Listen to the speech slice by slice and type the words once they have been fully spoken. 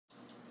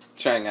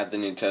Trying out the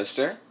new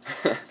toaster.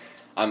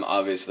 I'm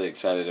obviously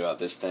excited about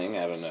this thing.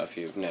 I don't know if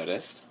you've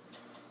noticed.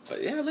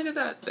 But yeah, look at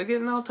that. They're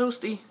getting all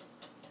toasty.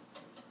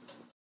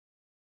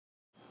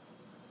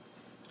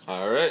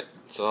 Alright,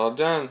 it's all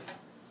done.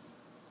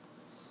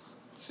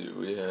 Let's see what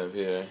we have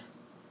here.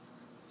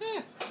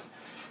 Yeah.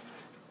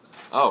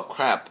 Oh,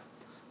 crap.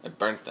 I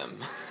burnt them.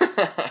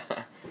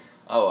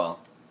 Oh well.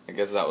 I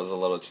guess that was a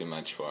little too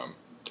much for them.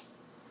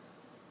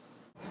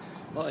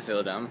 Well, I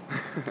feel dumb.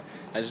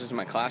 I was just in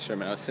my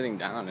classroom and I was sitting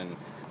down and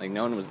like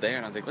no one was there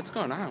and I was like, what's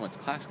going on? Was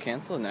class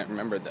canceled? And I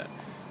remembered that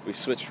we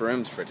switched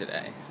rooms for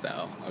today.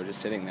 So I was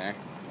just sitting there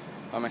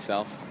by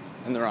myself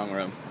in the wrong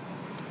room.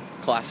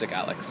 Classic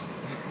Alex.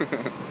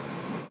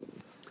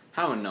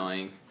 How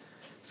annoying.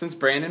 Since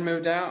Brandon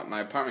moved out, my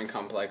apartment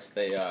complex,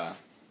 they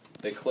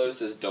closed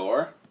his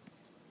door.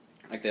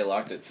 Like they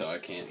locked it so I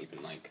can't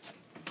even like...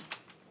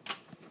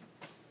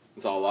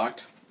 It's all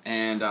locked.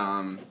 And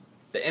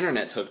the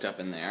internet's hooked up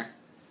in there.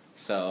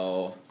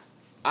 So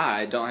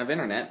I don't have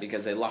internet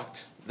because they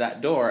locked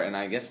that door and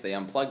I guess they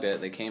unplugged it.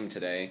 They came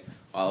today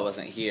while I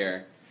wasn't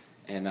here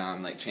and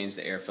like changed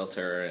the air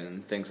filter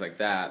and things like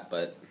that.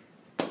 But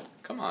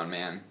come on,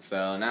 man.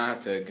 So now I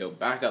have to go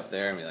back up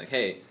there and be like,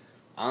 hey,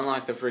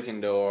 unlock the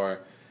freaking door.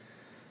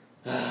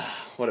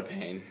 What a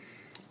pain.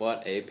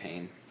 What a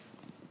pain.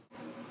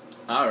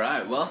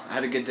 Alright, well, I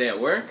had a good day at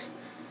work.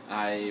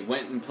 I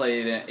went and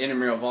played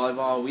intramural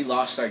volleyball. We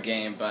lost our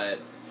game, but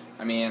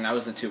I mean, I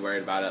wasn't too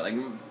worried about it. Like,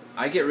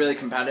 I get really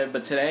competitive,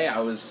 but today I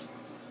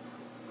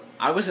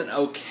wasn't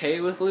okay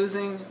with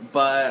losing,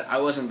 but I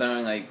wasn't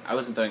throwing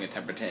a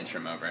temper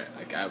tantrum over it.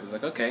 Like, I was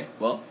like, okay,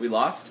 well, we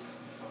lost.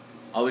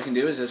 All we can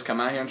do is just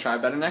come out here and try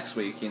better next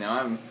week. You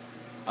know,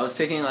 I was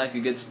taking like a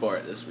good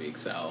sport this week,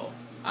 so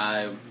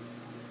I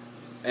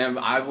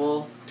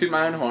will toot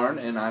my own horn,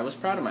 and I was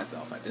proud of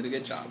myself. I did a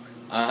good job.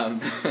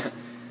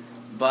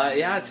 But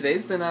yeah,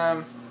 today's been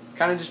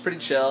kind of just pretty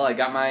chill. I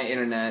got my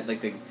internet.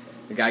 Like the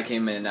guy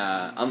came and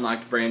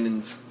unlocked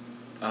Brandon's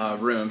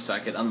room so I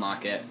could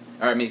unlock it,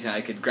 or I mean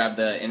I could grab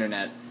the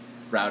internet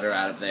router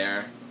out of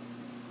there.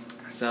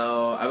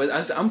 So I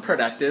was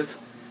unproductive.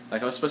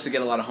 Like I was supposed to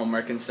get a lot of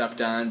homework and stuff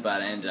done,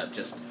 but I ended up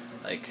just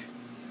like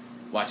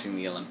watching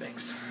the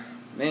Olympics.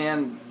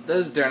 Man,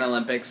 those darn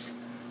Olympics,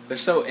 they're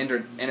so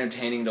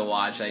entertaining to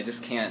watch. I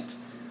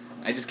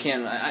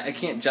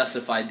can't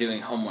justify doing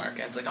homework.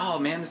 It's like, oh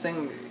man, this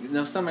thing, you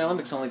know, Summer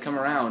Olympics only come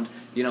around,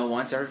 you know,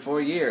 once every 4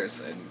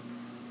 years, and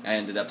I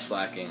ended up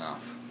slacking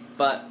off.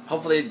 But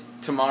hopefully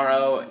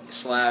tomorrow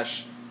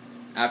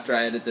 / after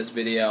I edit this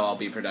video, I'll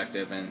be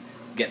productive and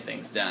get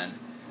things done.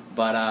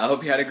 But I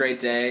hope you had a great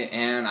day,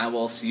 and I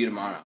will see you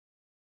tomorrow.